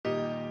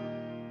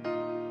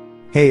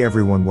Hey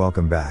everyone,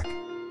 welcome back.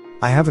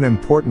 I have an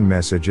important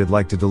message I'd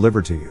like to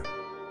deliver to you.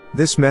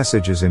 This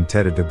message is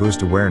intended to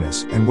boost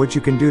awareness and what you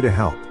can do to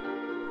help.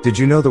 Did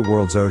you know the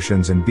world's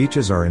oceans and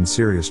beaches are in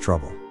serious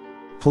trouble?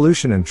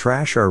 Pollution and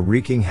trash are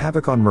wreaking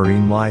havoc on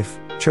marine life,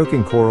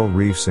 choking coral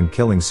reefs and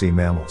killing sea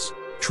mammals.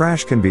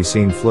 Trash can be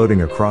seen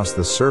floating across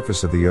the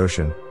surface of the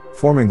ocean,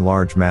 forming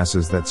large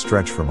masses that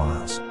stretch for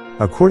miles.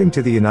 According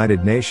to the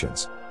United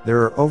Nations,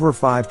 there are over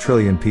 5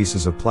 trillion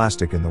pieces of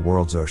plastic in the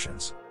world's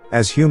oceans.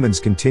 As humans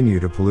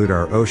continue to pollute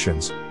our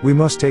oceans, we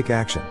must take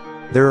action.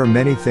 There are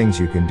many things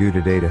you can do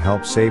today to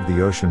help save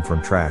the ocean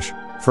from trash,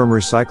 from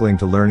recycling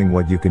to learning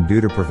what you can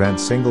do to prevent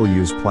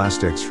single-use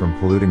plastics from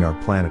polluting our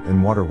planet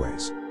and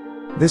waterways.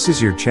 This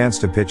is your chance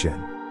to pitch in.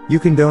 You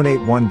can donate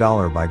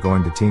 $1 by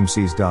going to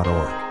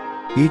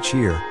teamseas.org. Each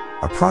year,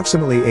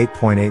 approximately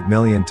 8.8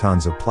 million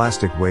tons of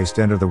plastic waste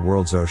enter the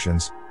world's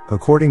oceans,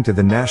 according to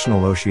the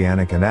National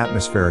Oceanic and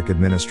Atmospheric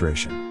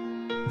Administration.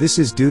 This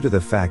is due to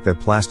the fact that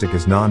plastic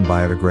is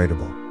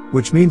non-biodegradable,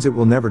 which means it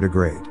will never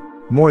degrade.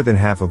 More than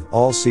half of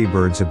all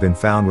seabirds have been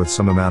found with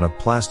some amount of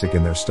plastic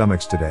in their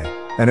stomachs today,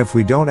 and if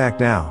we don't act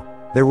now,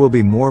 there will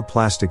be more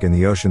plastic in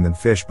the ocean than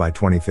fish by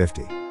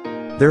 2050.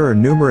 There are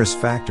numerous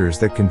factors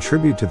that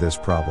contribute to this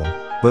problem,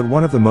 but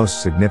one of the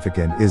most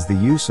significant is the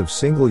use of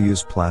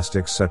single-use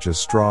plastics such as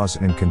straws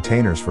and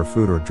containers for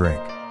food or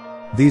drink.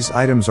 These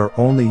items are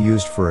only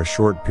used for a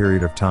short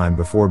period of time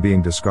before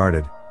being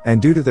discarded, and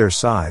due to their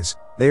size,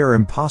 they are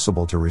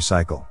impossible to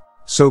recycle.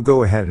 So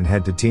go ahead and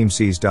head to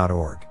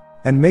teamseas.org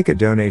and make a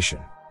donation.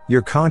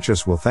 Your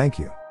conscience will thank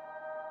you.